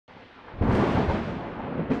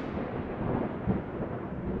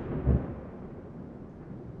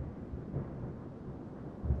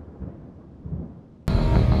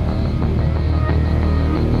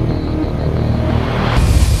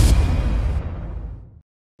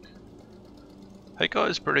Hey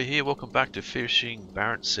guys, Britto here. Welcome back to Fishing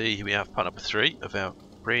Barents Sea. Here we have part number 3 of our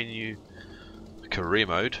brand new career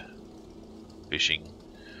mode fishing,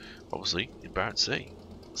 obviously in Barents Sea.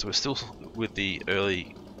 So we're still with the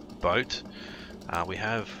early boat. We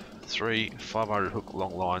have 3 500 hook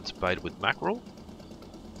long lines baited with mackerel.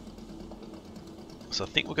 So I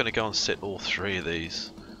think we're going to go and set all 3 of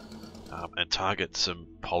these and target some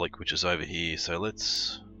pollock, which is over here. So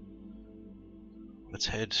let's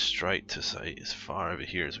head straight to say as far over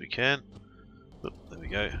here as we can. Oop, there we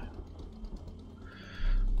go.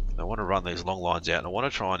 I want to run these long lines out and I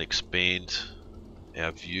want to try and expand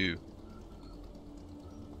our view.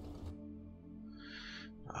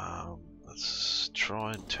 Let's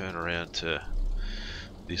try and turn around to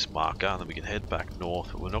this marker and then we can head back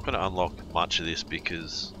north. But we're not going to unlock much of this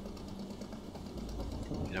because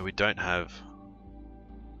we don't have,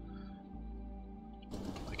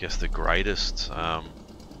 I guess, the greatest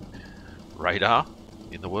radar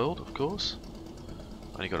in the world, of course.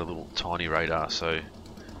 Only got a little tiny radar, so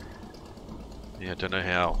yeah, don't know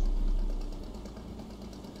how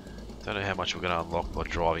much we're going to unlock by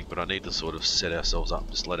driving, but I need to sort of set ourselves up,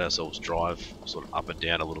 just let ourselves drive sort of up and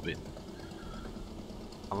down a little bit,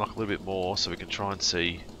 unlock a little bit more so we can try and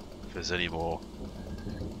see if there's any more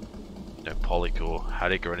pollock or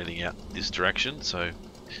haddock or anything out this direction. So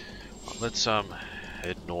let's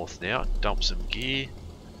head north now, dump some gear,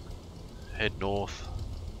 head north,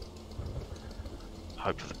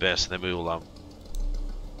 hope for the best, and then we will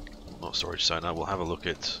not storage sonar, we'll have a look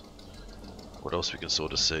at what else we can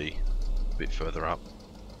sort of see a bit further up.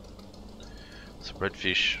 Some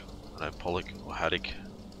redfish, I know pollock or haddock,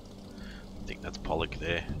 I think that's pollock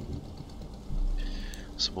there.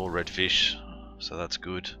 Some more redfish, so that's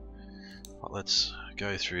good. But let's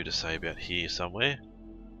go through to say about here somewhere.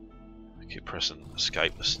 I keep pressing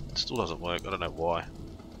escape, it still doesn't work, I don't know why.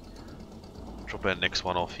 Drop our next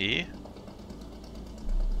one off here.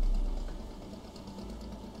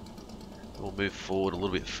 We'll move forward a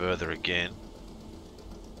little bit further again.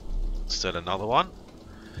 Set another one.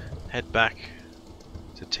 Head back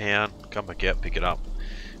to town, come back out, pick it up,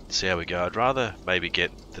 see how we go. I'd rather maybe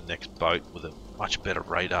get the next boat with a much better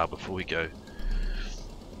radar before we go,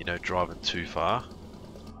 driving too far.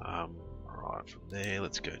 Right, from there,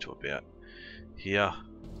 let's go to about here.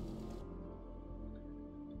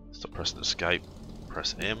 Stop pressing escape,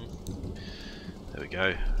 press M. There we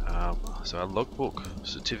go. So our logbook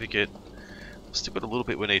certificate, still got a little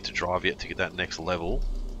bit we need to drive yet to get that next level.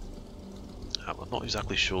 I'm not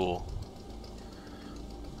exactly sure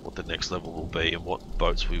what the next level will be and what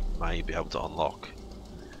boats we may be able to unlock.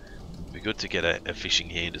 It'd be good to get a fishing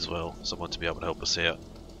hand as well, someone to be able to help us out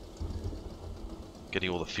getting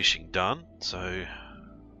all the fishing done. So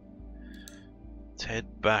let's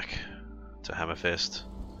head back to Hammerfest.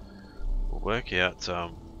 We'll work out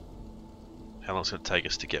how long it's going to take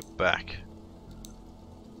us to get back.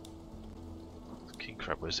 King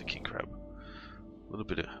crab, where's the king crab? A little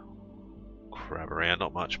bit of crab around,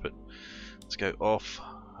 not much, but let's go off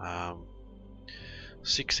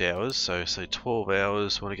 6 hours, so 12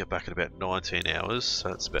 hours. We want to get back at about 19 hours, so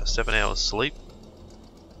that's about 7 hours sleep.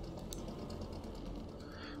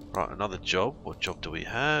 Right, another job. What job do we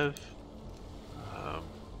have?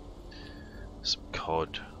 Some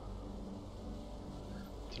cod.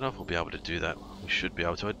 Don't know if we'll be able to do that. We should be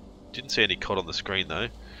able to. I didn't see any cod on the screen though.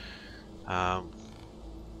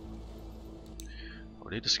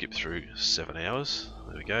 We need to skip through 7 hours.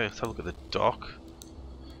 There we go. Let's have a look at the dock.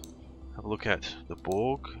 Have a look at the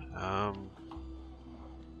Borg.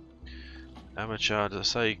 Amateur, does I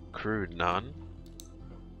say crew none?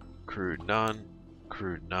 Crew none.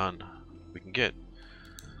 Crew none. We can get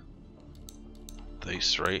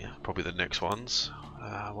these 3, probably the next ones.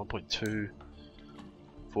 1.2,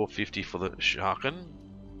 450 for the Sharken,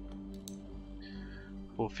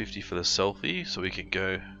 450 for the Selfie, so we can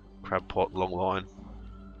go crab pot long line.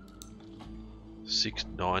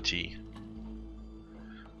 690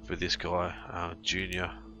 for this guy,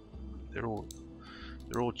 junior. They're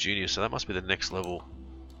all junior, so that must be the next level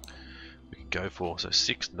we can go for. So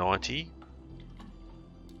 690,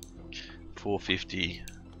 450,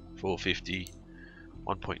 450,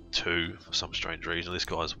 1.2 for some strange reason. This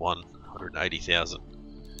guy's 180,000.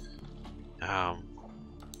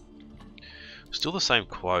 Still the same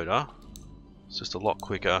quota. It's just a lot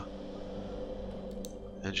quicker.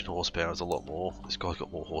 Engine horsepower is a lot more. This guy's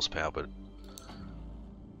got more horsepower, but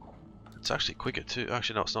it's actually quicker too.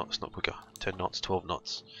 Actually, no, it's not. It's not quicker. 10 knots, 12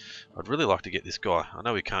 knots. I'd really like to get this guy. I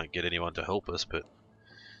know we can't get anyone to help us, but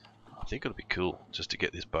I think it'll be cool just to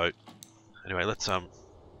get this boat. Anyway, let's go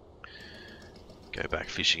back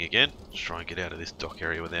fishing again. Let's try and get out of this dock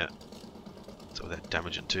area without so without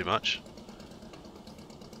damaging too much.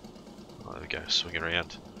 Oh, there we go, swing it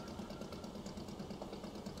around.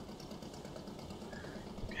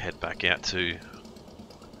 Head back out to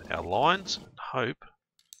our lines and hope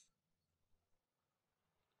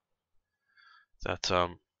that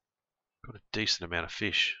got a decent amount of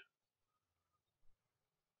fish.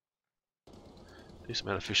 Decent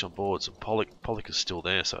amount of fish on board. Some pollock is still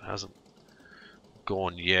there, so it hasn't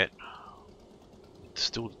gone yet.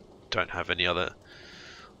 Still don't have any other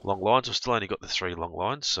long lines. I've still only got the 3 long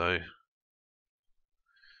lines, so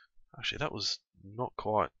actually that was not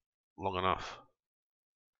quite long enough.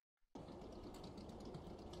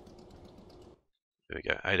 There we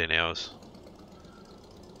go, 18 hours.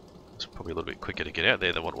 It's probably a little bit quicker to get out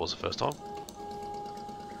there than what it was the first time.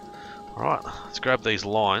 Alright, let's grab these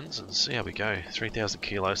lines and see how we go. 3,000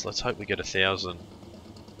 kilos, let's hope we get 1,000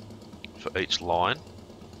 for each line.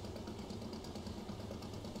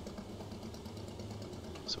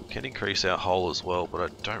 So we can increase our hull as well, but I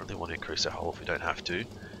don't really want to increase our hull if we don't have to.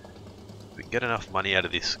 If we can get enough money out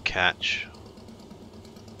of this catch,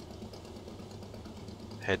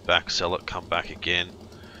 head back, sell it, come back again.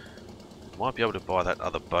 Might be able to buy that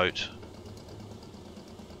other boat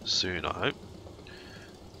soon, I hope.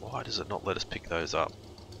 Why does it not let us pick those up?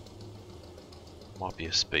 Might be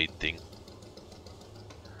a speed thing.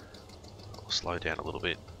 I'll slow down a little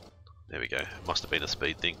bit. There we go. It must have been a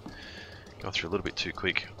speed thing. Going through a little bit too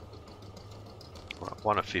quick. Right,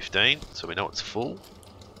 1 of 15, so we know it's full.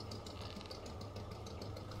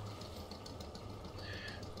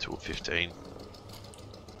 2 of 15.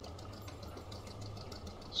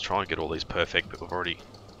 Let's try and get all these perfect, but we've already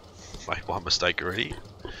made one mistake already.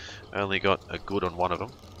 Only got a good on 1 of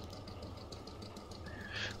them.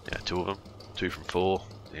 Yeah, 2 of them. 2 from 4.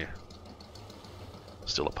 Yeah.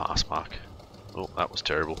 Still a pass mark. Oh, that was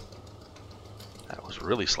terrible. That was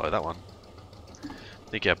really slow, that one. I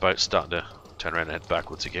think our boat's starting to turn around and head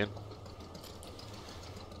backwards again.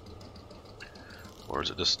 Or is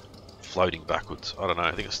it just floating backwards? I don't know.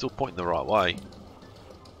 I think it's still pointing the right way.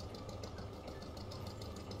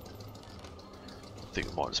 I think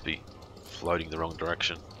it might just be floating the wrong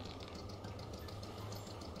direction.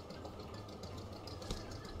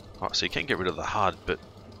 Right, so you can get rid of the HUD, but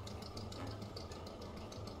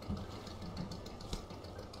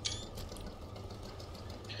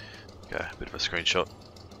okay, a bit of a screenshot.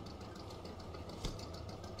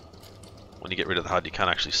 When you get rid of the HUD, you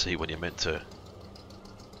can't actually see when you're meant to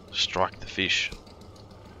strike the fish.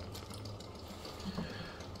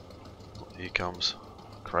 Here comes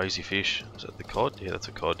crazy fish. Is that the cod? Yeah, that's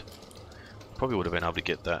a cod. Probably would have been able to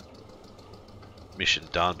get that mission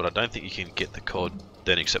done, but I don't think you can get the cod,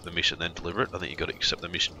 then accept the mission, then deliver it. I think you've got to accept the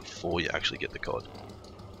mission before you actually get the cod.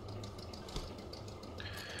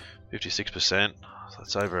 56%. So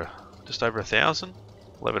that's over, just over 1,000,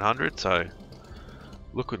 1,100. So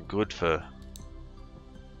looking good for.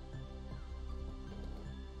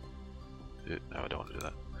 No, I don't want to do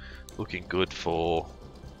that. Looking good for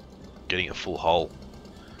getting a full hull.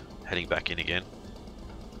 Heading back in again.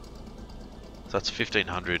 So that's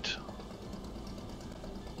 1,500.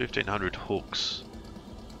 1,500 hooks.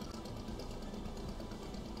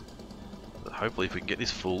 But hopefully if we can get this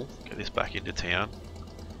full, get this back into town,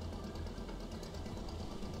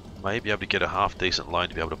 may be able to get a half decent loan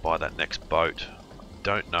to be able to buy that next boat.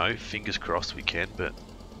 Don't know, fingers crossed we can, but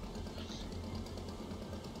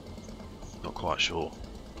not quite sure.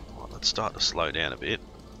 Right, let's start to slow down a bit,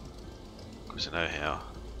 because I know how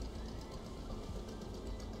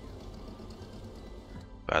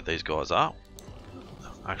bad these guys are.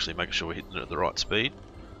 Actually making sure we're hitting it at the right speed.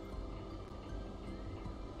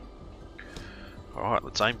 Alright,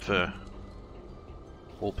 let's aim for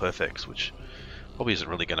all perfects, which probably isn't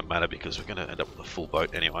really going to matter because we're going to end up with a full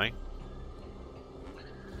boat anyway.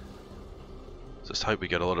 Just hope we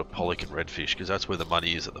get a lot of pollock and redfish, because that's where the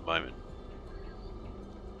money is at the moment.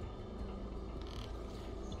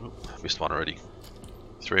 Oop, missed one already.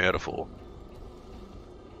 3 out of 4.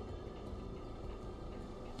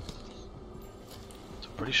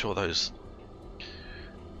 Pretty sure those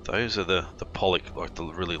are the pollock, like the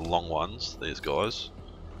really long ones, these guys,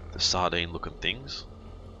 the sardine looking things.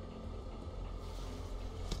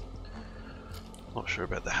 Not sure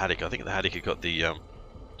about the haddock. I think the haddock had got the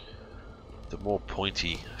more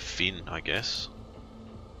pointy fin, I guess.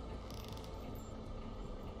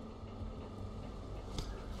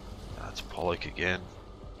 That's pollock again.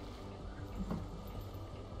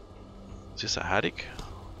 Is this a haddock?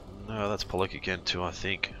 No, that's pollock again too, I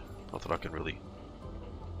think. Not that I can really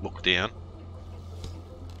look down.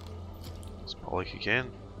 It's pollock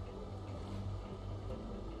again.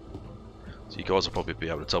 So you guys will probably be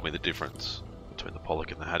able to tell me the difference. between the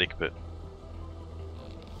pollock and the haddock, but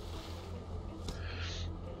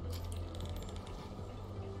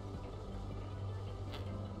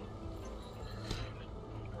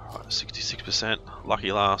alright, 66%,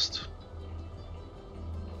 lucky last,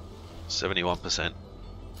 71%.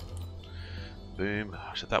 Boom.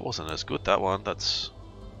 Actually, that wasn't as good, that one. That's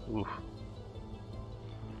oof.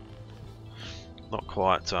 Not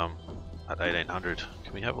quite at 1800.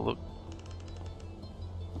 Can we have a look?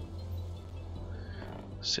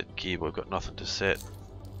 Set gear, we've got nothing to set.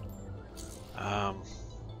 Gut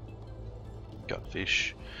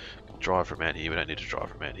fish. Drive from out here, we don't need to drive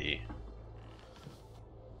from out here.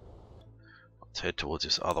 Let's head towards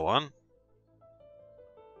this other one.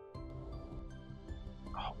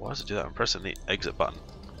 Oh, why does it do that? I'm pressing the exit button.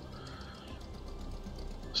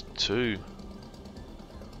 There's two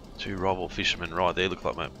rival fishermen right there, look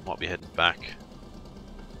like they might be heading back.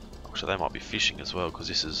 Actually, they might be fishing as well, because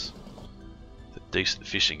this is the decent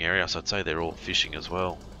fishing area, so I'd say they're all fishing as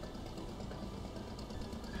well.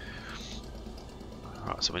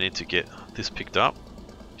 Alright, so we need to get this picked up,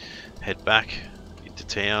 head back into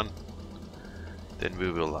town, then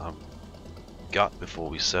we will gut before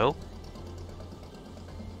we sell.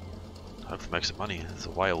 Hopefully make some money. There's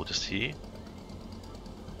a whale just here.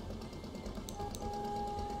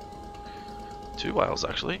 2 whales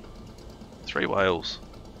actually. 3 whales.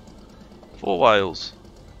 4 whales.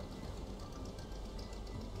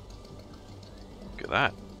 Look at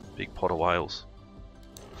that. Big pot of whales.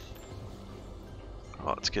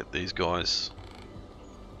 Alright, let's get these guys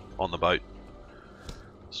on the boat.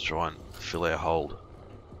 Let's try and fill our hold.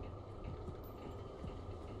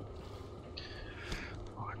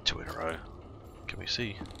 Alright, 2 in a row. Can we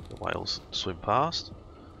see the whales swim past?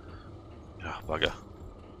 Ah, bugger.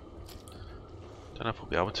 Don't know if we'll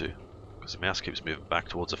be able to, because the mouse keeps moving back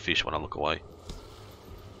towards the fish when I look away.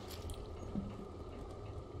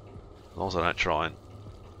 As long as I don't try and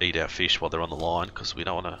eat our fish while they're on the line, because we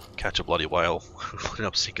don't want to catch a bloody whale. We'll end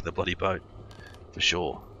up sinking the bloody boat, for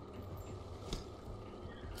sure.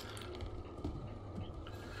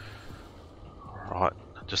 Alright,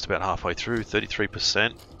 just about halfway through,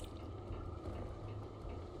 33%.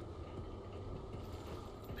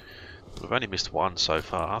 We've only missed 1 so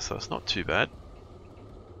far, so it's not too bad.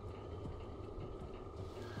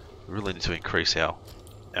 We really need to increase our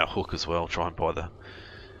hook as well, try and buy the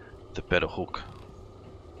better hook.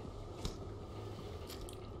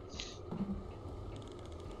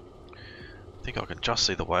 I think I can just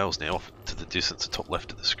see the whales now off to the distance, the top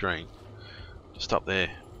left of the screen. Just up there.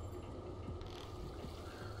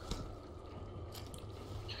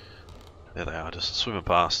 There they are, just swimming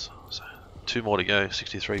past. So 2 more to go,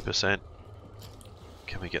 63%.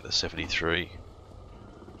 Can we get the 73?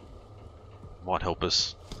 Might help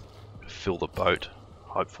us fill the boat,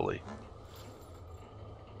 hopefully.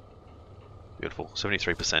 Beautiful,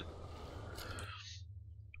 73%.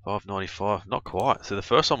 595, not quite. So the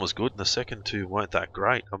first one was good and the second 2 weren't that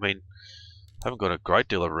great. I mean, haven't got a great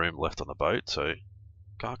deal of room left on the boat, so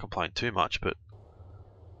can't complain too much, but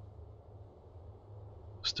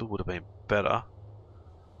still would have been better.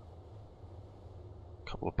 A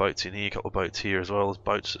couple of boats in here, a couple of boats here as well. There's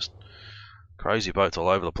boats, just crazy boats all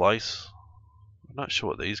over the place. I'm not sure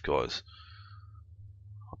what these guys,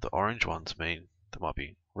 what the orange ones mean. They might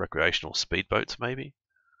be recreational speedboats maybe.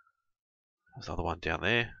 There's another one down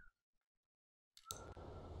there.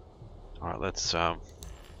 Alright, let's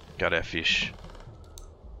gut our fish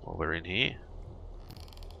while we're in here.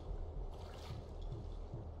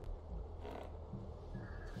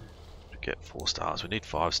 Get 4 stars, we need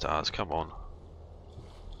 5 stars, come on.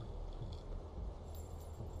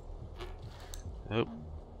 Nope.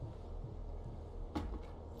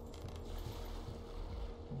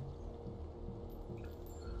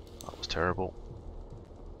 That was terrible.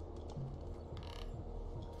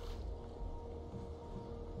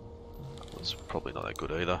 That was probably not that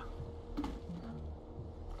good either.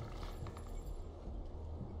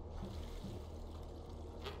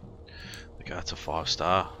 Okay, that's a 5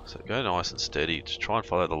 star. So go nice and steady. Just try and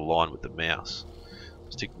follow the line with the mouse.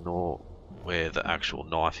 Just ignore where the actual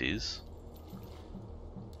knife is.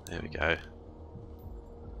 There we go.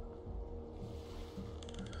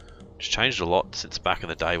 It's changed a lot since back in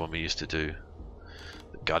the day when we used to do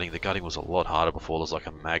the gutting. The gutting was a lot harder before. There was like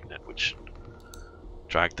a magnet which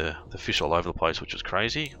dragged the fish all over the place, which was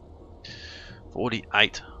crazy.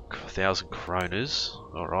 48,000 kroners.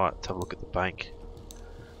 Alright, let's have a look at the bank.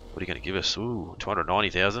 What are you going to give us? Ooh,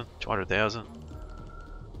 290,000, 200,000,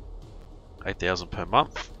 8,000 per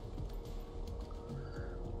month.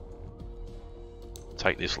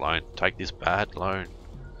 Take this loan. Take this bad loan.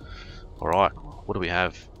 Alright, what do we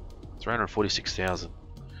have? 346,000.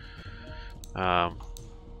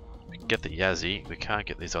 We can get the Yazzie. We can't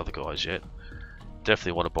get these other guys yet.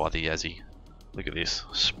 Definitely want to buy the Yazzie. Look at this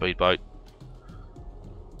speedboat.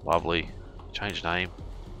 Lovely. Change name.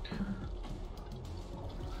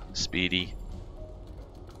 Speedy.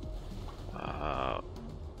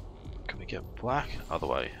 Can we get black? Other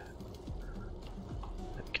way.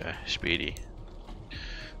 There we go. Speedy.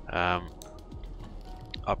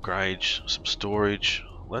 Upgrade some storage.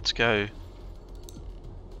 Let's go.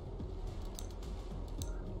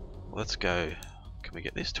 Let's go. Can we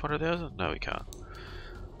get this 200,000? No, we can't.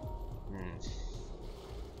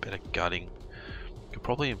 Better gutting. Could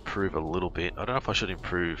probably improve a little bit. I don't know if I should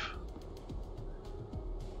improve.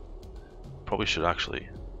 Probably should actually.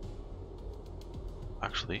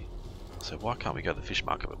 So why can't we go to the fish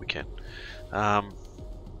market? But we can.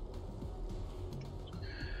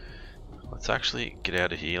 Let's actually get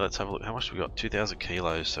out of here. Let's have a look. How much we got? 2,000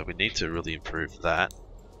 kilos. So we need to really improve that.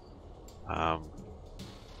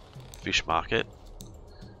 Fish market.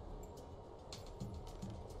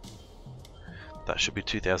 That should be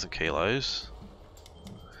 2,000 kilos.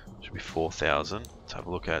 Should be 4,000. Let's have a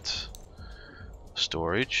look at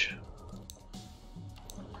storage.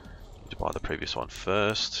 Need to buy the previous one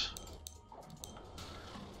first.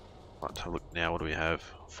 Right, have a look now. What do we have?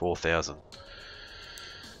 4,000.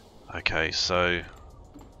 Okay, so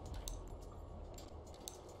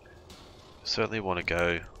certainly want to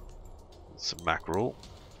go some mackerel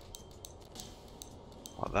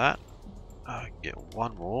like that. Get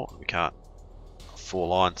one more. We can't. 4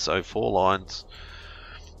 lines. So 4 lines.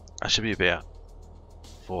 That should be about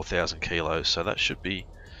 4,000 kilos. So that should be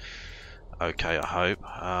okay, I hope.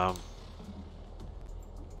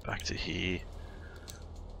 Back to here.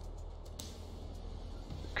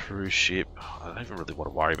 Cruise ship. I don't even really want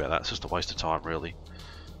to worry about that. It's just a waste of time, really.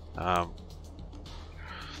 Can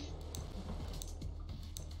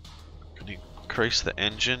you increase the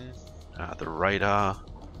engine, the radar,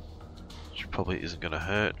 which probably isn't going to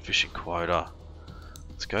hurt. Fishing quota.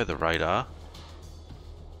 Let's go the radar.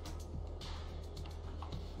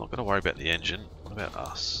 Not going to worry about the engine. What about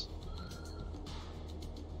us?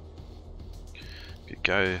 Could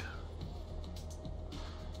go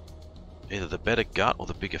either the better gut or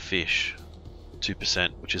the bigger fish.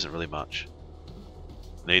 2%, which isn't really much.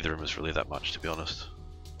 Neither of them is really that much, to be honest.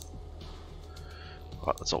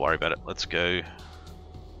 Right, let's not worry about it. Let's go.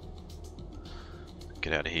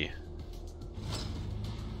 Get out of here.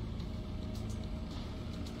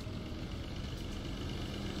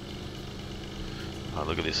 Oh,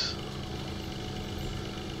 look at this.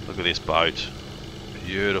 Look at this boat.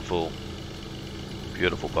 Beautiful.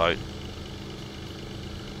 Beautiful boat.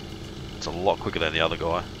 It's a lot quicker than the other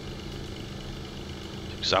guy.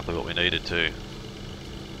 It's exactly what we needed to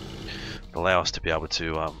allow us to be able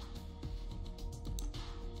to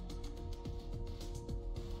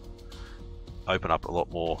open up a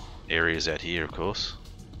lot more areas out here, of course.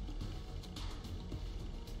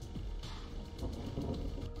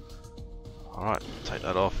 Alright, take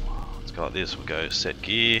that off. Let's go like this. We'll go set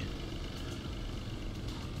gear.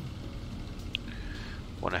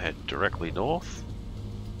 Want to head directly north.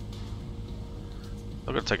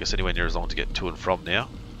 Not going to take us anywhere near as long to get to and from now.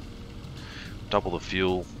 Double the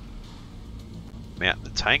fuel, mount the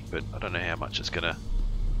tank, but I don't know how much it's going to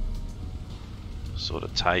sort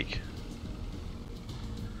of take.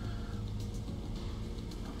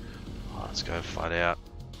 Let's go flat out.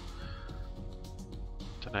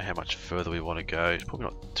 Don't know how much further we want to go. It's probably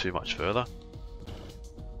not too much further.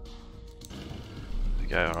 There we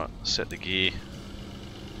go. Alright, set the gear.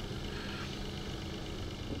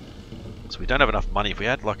 So we don't have enough money. If we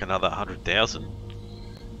had like another 100,000,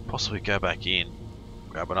 possibly go back in,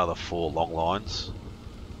 grab another 4 long lines,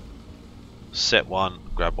 set one,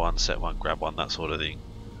 grab one, set one, grab one, that sort of thing.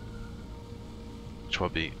 Which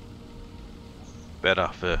would be better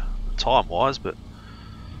for time wise, but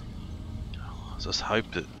I just hope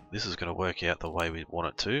that this is going to work out the way we want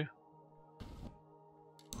it to.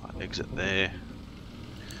 Right, exit there.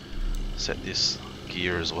 Set this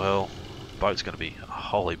gear as well. Boat's going to be a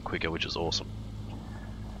whole heap quicker, which is awesome.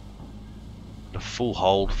 A full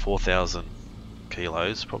hold, 4,000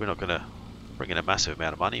 kilos. Probably not going to bring in a massive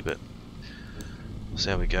amount of money, but we'll see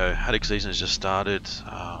how we go. Haddock season has just started.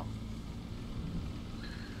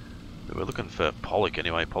 We're looking for pollock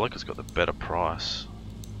anyway. Pollock has got the better price.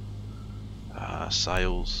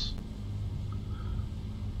 Sales.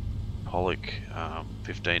 Pollock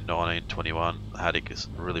 15, 19, 21. Haddock is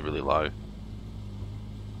really, really low.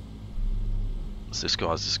 So this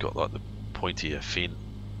guy's just got like the pointier fin.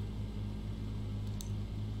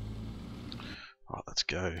 Alright, let's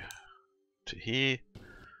go to here.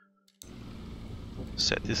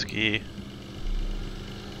 Set this gear.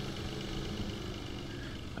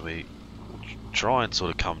 And we try and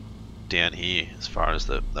sort of come down here as far as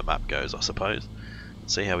the map goes, I suppose.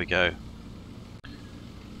 See how we go.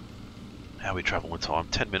 How we travel with time.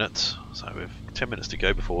 10 minutes. So we've 10 minutes to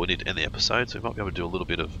go before we need to end the episode. So we might be able to do a little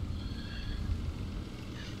bit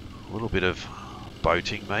of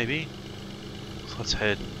boating maybe. So let's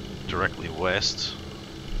head directly west.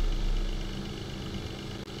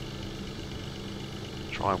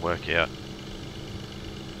 Try and work out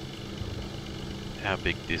how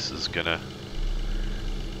big this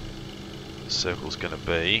circle's gonna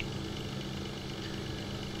be.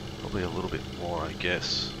 Probably a little bit more, I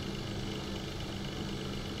guess.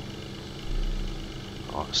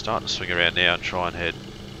 I'm starting to swing around now and try and head,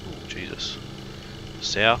 oh Jesus,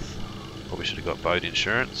 south. Probably should have got boat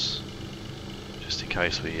insurance, just in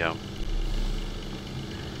case we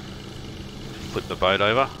flip the boat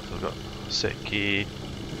over. So we've got set gear,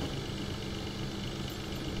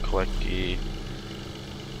 collect gear,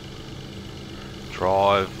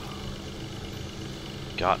 drive,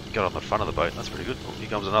 got on the front of the boat. That's pretty good. Oh, here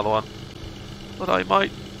comes another one. What day,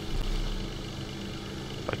 mate?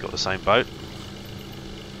 Both got the same boat.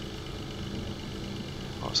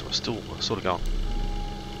 Oh, so we're still sort of going.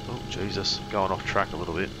 Oh Jesus, going off track a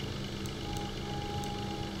little bit.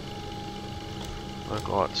 Work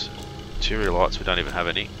lights, interior lights. We don't even have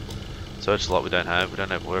any. Searchlight we don't have. We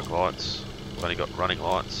don't have work lights. We've only got running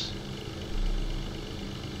lights.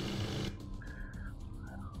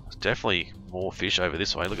 There's definitely more fish over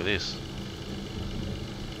this way. Look at this.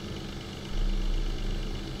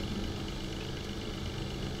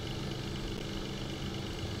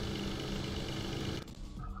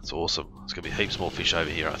 That's awesome. There's going to be heaps more fish over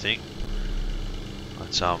here, I think.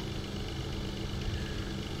 Let's turn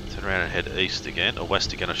around and head east again, or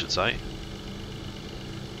west again I should say.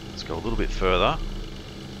 Let's go a little bit further.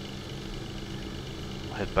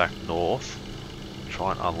 Head back north.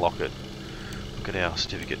 Try and unlock it. Look at our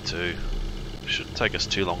certificate 2. Shouldn't take us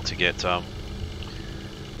too long to get that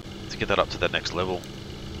up to that next level.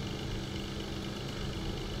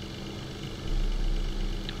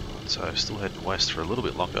 So still heading west for a little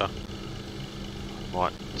bit longer.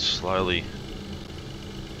 Might slowly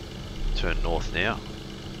turn north now.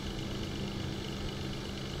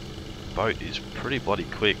 Boat is pretty bloody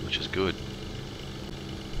quick, which is good.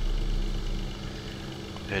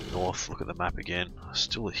 Head north, look at the map again.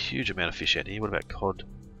 Still a huge amount of fish out here. What about cod?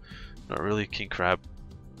 Not really. King crab.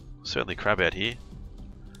 Certainly crab out here.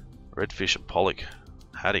 Redfish and pollock.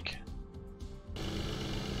 Haddock.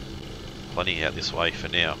 Plenty out this way for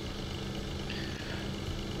now.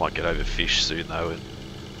 Might get overfished soon though and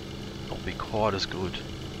not be quite as good.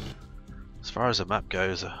 As far as the map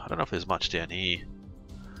goes, I don't know if there's much down here,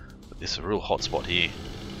 but this is a real hot spot here.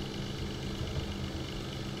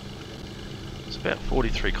 It's about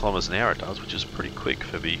 43 kilometers an hour it does, which is pretty quick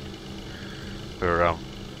for being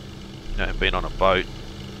on a boat.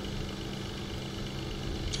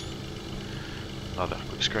 Another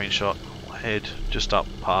quick screenshot. We'll head just up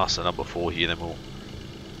past the number 4 here, then we'll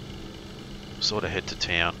sort of head to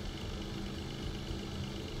town.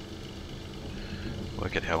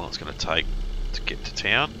 Work out how long it's going to take to get to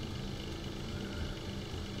town.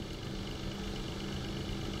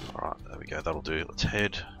 Alright, there we go, that'll do. Let's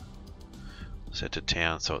head to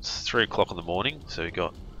town. So it's 3 o'clock in the morning, so we've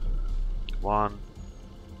got 1,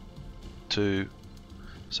 2,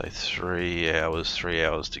 say 3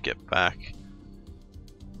 hours to get back.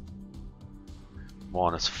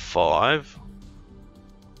 Minus 5.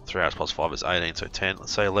 3 hours plus 5 is 18, so 10,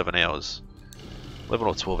 let's say 11 hours. 11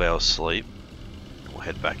 or 12 hours sleep. And we'll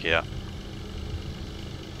head back out.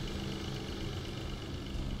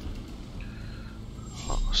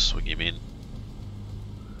 I'll swing him in.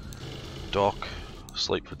 Dock.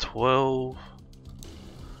 Sleep for 12.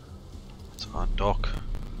 Let's undock.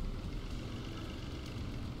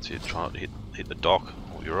 See, try not to hit the dock.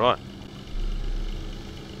 We'll be right.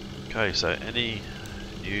 Okay, so any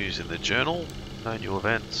news in the journal? No new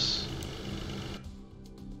events.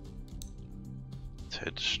 Let's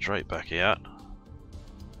head straight back out.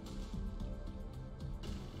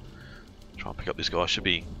 Try and pick up this guy. Should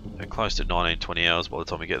be close to 19-20 hours by the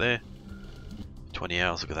time we get there. 20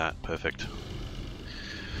 hours, look at that, perfect.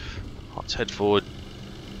 Let's head forward.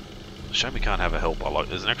 Shame we can't have a helper. Like,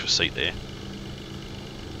 there's an extra seat there.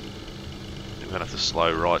 We're gonna have to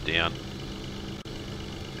slow right down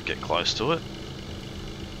to get close to it.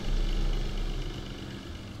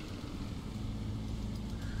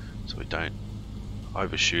 So we don't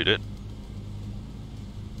overshoot it.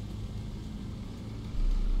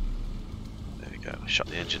 There we go, shut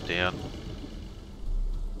the engine down.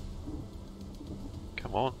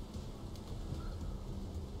 Come on.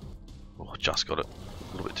 Oh, just got it.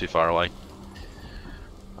 A little bit too far away.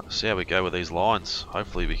 Let's see how we go with these lines.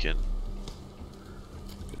 Hopefully we can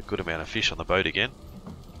get a good amount of fish on the boat again.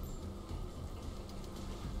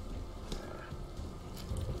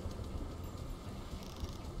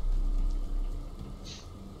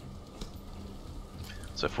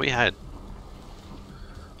 So if we had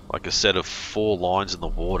like a set of 4 lines in the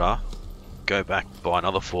water, go back by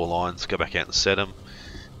another 4 lines, go back out and set them,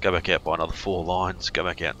 go back out by another 4 lines, go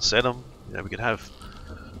back out and set them. You know, we could have,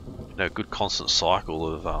 you know, a good constant cycle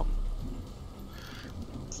of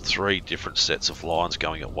 3 different sets of lines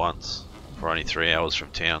going at once for only 3 hours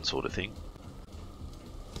from town, sort of thing.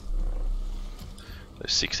 So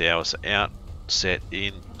 6 hours out, set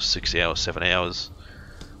in, 6 hours, 7 hours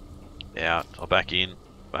out, or back in,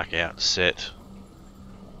 back out, set,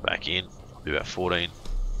 back in. Be about 14,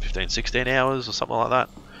 15, 16 hours or something like that.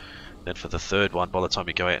 Then for the third one, by the time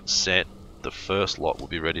you go out and set, the first lot will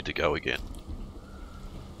be ready to go again.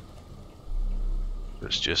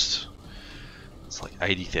 It's like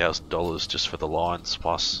 $80,000 just for the lines,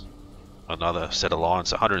 plus another set of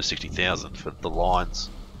lines, $160,000 for the lines.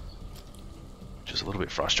 Which is a little bit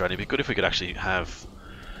frustrating. It'd be good if we could actually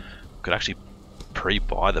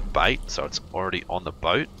pre-buy the bait so it's already on the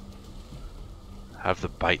boat. Have the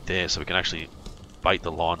bait there so we can actually bait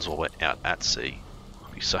the lines while we're out at sea.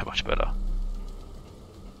 It'd be so much better.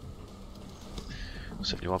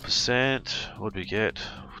 71%. What did we get?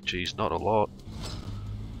 Geez, not a lot.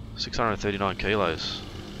 639 kilos.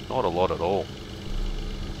 Not a lot at all.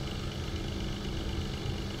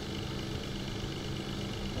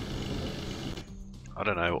 I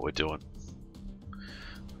don't know what we're doing.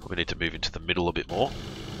 Probably need to move into the middle a bit more.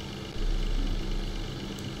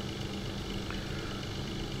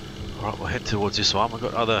 Alright, we'll head towards this one. We've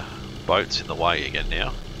got other boats in the way again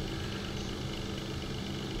now.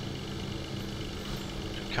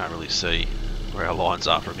 Can't really see where our lines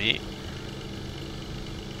are from here.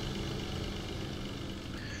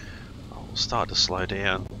 We'll start to slow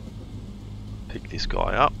down. Pick this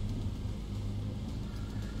guy up.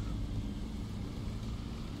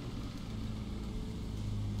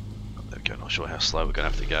 There we go, not sure how slow we're going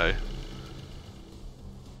to have to go.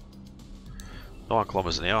 9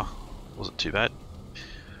 kilometers an hour. Wasn't too bad.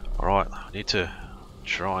 Alright, I need to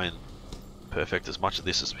try and perfect as much of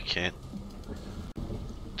this as we can.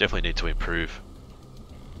 Definitely need to improve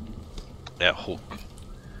our hook.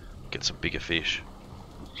 Get some bigger fish.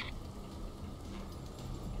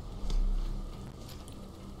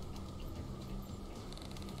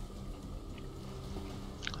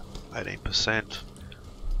 %.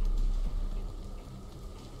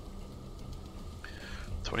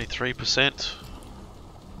 23%.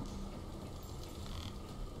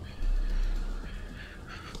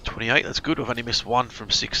 28, that's good. We've only missed 1 from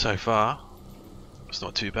 6 so far. It's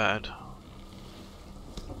not too bad.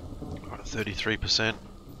 Alright, 33%.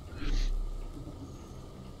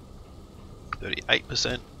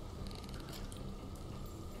 38%.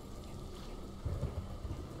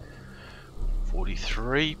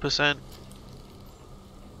 43%.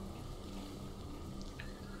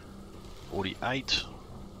 48.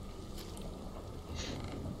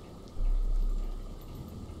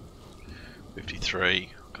 53.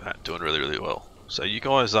 Look at that, doing really well. So you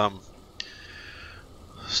guys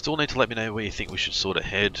still need to let me know where you think we should sort of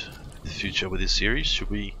head in the future with this series. Should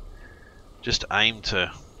we just aim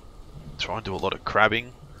to try and do a lot of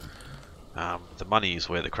crabbing? The money is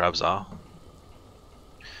where the crabs are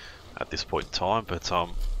at this point in time, but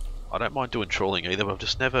I don't mind doing trawling either, but I've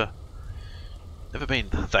just never been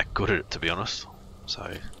that good at it, to be honest.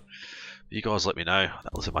 So you guys let me know.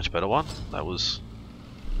 That was a much better one. That was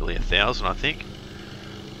nearly 1,000, I think.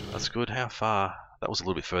 That's good. How far? That was a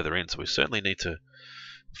little bit further in, so we certainly need to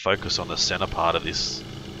focus on the center part of this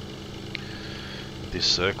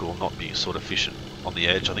circle, not be sort of fishing on the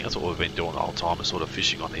edge. I think that's what we've been doing the whole time, is sort of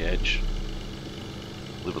fishing on the edge,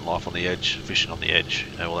 living life on the edge, fishing on the edge,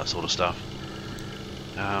 you know, all that sort of stuff.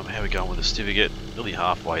 How are we going with the certificate? Nearly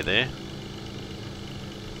halfway there.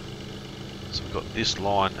 So we've got this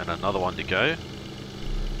line and another one to go.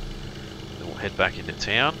 Then we'll head back into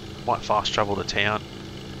town. Might fast travel to town.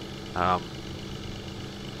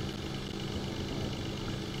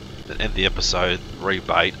 Then end the episode,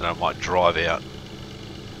 rebait, and I might drive out,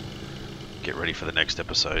 get ready for the next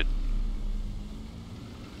episode.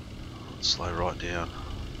 Slow right down.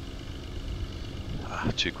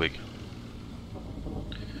 Too quick.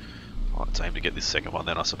 Let's aim to get this second one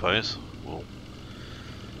then, I suppose. We'll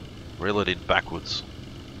reel it in backwards.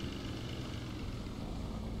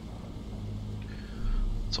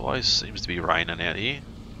 It always seems to be raining out here.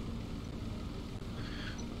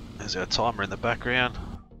 There's our timer in the background.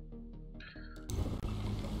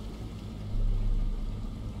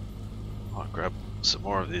 I'll grab some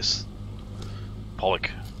more of this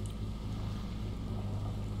Pollock.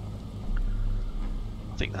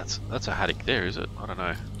 I think that's a haddock there, is it? I don't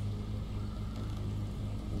know.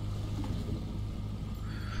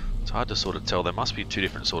 It's hard to sort of tell. There must be two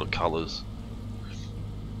different sort of colours.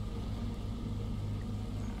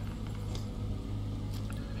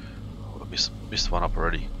 Oh, I missed one up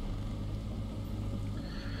already.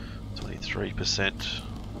 23%.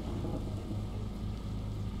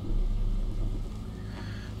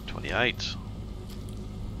 28.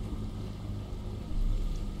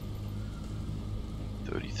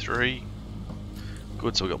 33.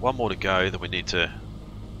 Good, so we've got one more to go, then we need to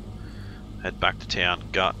head back to town,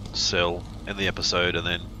 gut, sell, end the episode, and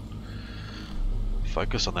then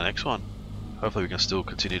focus on the next one. Hopefully we can still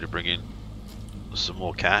continue to bring in some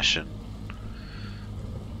more cash and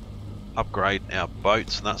upgrade our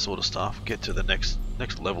boats and that sort of stuff. Get to the next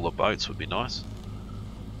level of boats would be nice.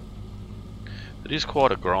 It is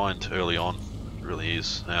quite a grind early on, it really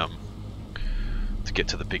is, to get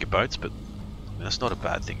to the bigger boats, but I mean, that's not a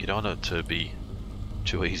bad thing. You don't want it to be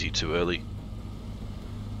too easy too early.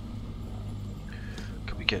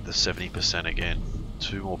 Can we get the 70% again?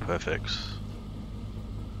 2 more perfects.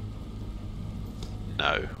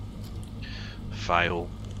 No. Fail.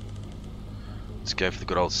 Let's go for the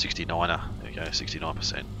good old 69er. There we go,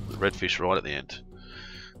 69%. The redfish right at the end.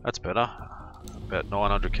 That's better. About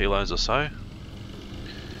 900 kilos or so.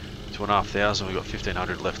 2,500, we've got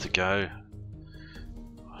 1,500 left to go.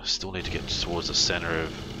 Still need to get towards the center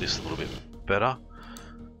of this a little bit better. I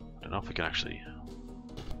don't know if we can actually...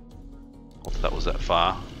 Not that that was that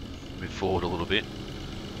far. Move forward a little bit.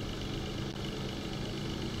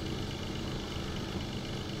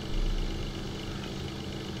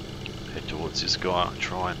 Head towards this guy,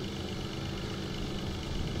 try and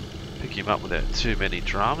pick him up without too many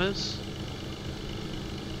dramas.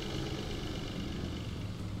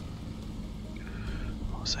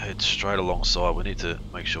 So head straight alongside. We need to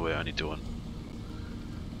make sure we're only doing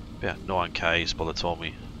about 9k's by the time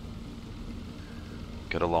we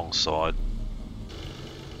get alongside.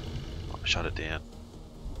 Shut it down.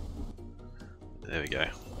 There we go.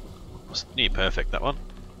 It's near perfect, that one.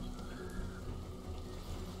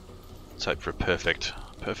 Let's hope for a perfect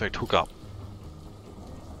hookup.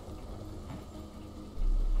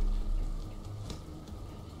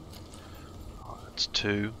 That's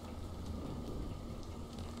 2,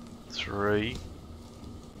 3,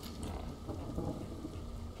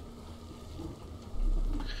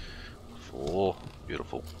 4.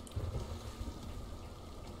 Beautiful.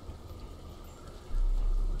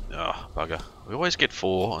 Ah, oh, bugger. We always get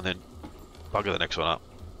 4 and then bugger the next one up.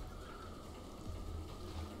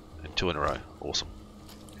 And 2 in a row. Awesome.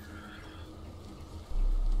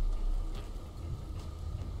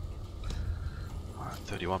 Alright,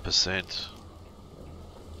 31%.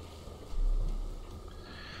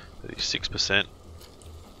 36%.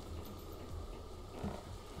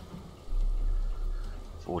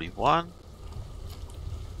 41.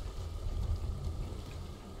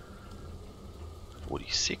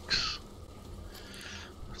 46.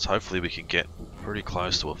 So hopefully we can get pretty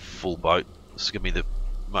close to a full boat. This is going to be the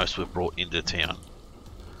most we've brought into town.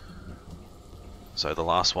 So the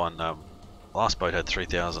last one, last boat had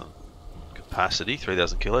 3,000 capacity,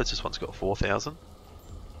 3,000 kilos. This one's got 4,000.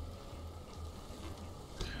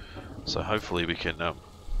 So hopefully we can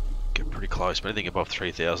get pretty close. But anything above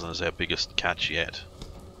 3,000 is our biggest catch yet.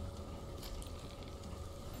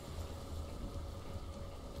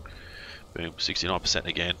 Boom, 69%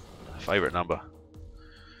 again. Favourite number.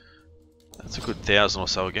 That's a good 1,000 or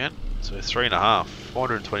so again. So 3.5,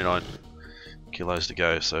 429 kilos to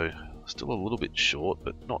go. So still a little bit short,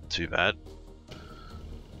 but not too bad.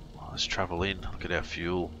 Let's travel in. Look at our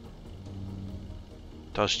fuel.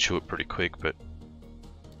 Does chew it pretty quick, but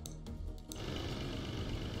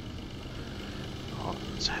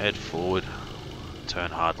let's head forward. Turn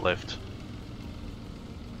hard left.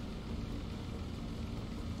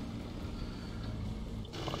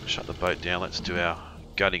 Shut the boat down. Let's do our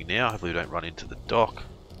gutting now. Hopefully we don't run into the dock,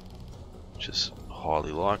 which is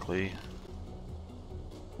highly likely.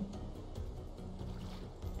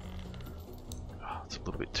 Oh, it's a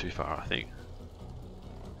little bit too far, I think.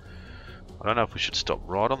 I don't know if we should stop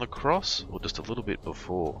right on the cross or just a little bit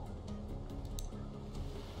before.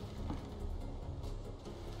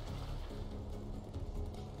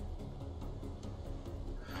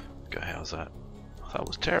 Go, how's that? That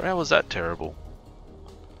was terrible. How was that terrible?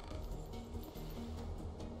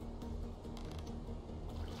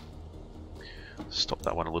 Stop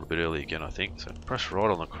that one a little bit early again, I think. So press right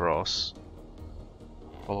on the cross,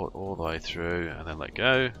 follow it all the way through, and then let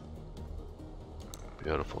go.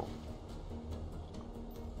 Beautiful.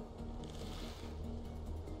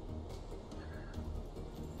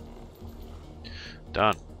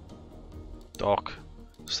 Done. Dock,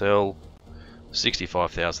 sell,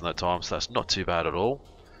 65,000 that time, so that's not too bad at all.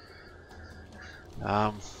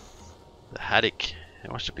 The haddock,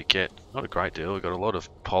 how much did we get? Not a great deal. We got a lot of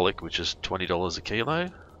pollock, which is $20 a kilo.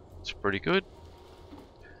 It's pretty good.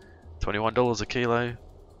 $21 a kilo.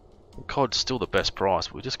 The cod's still the best price,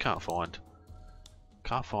 but we just can't find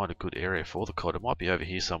a good area for the cod. It might be over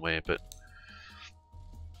here somewhere, but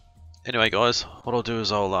anyway, guys, what I'll do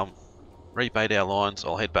is I'll rebait our lines.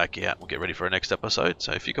 I'll head back out and we'll get ready for our next episode.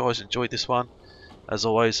 So if you guys enjoyed this one, as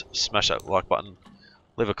always, smash that like button,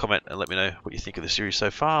 leave a comment and let me know what you think of the series so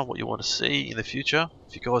far and what you want to see in the future.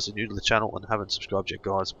 If you guys are new to the channel and haven't subscribed yet,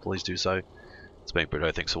 guys, please do so. It's been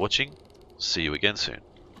Britto, thanks for watching. See you again soon.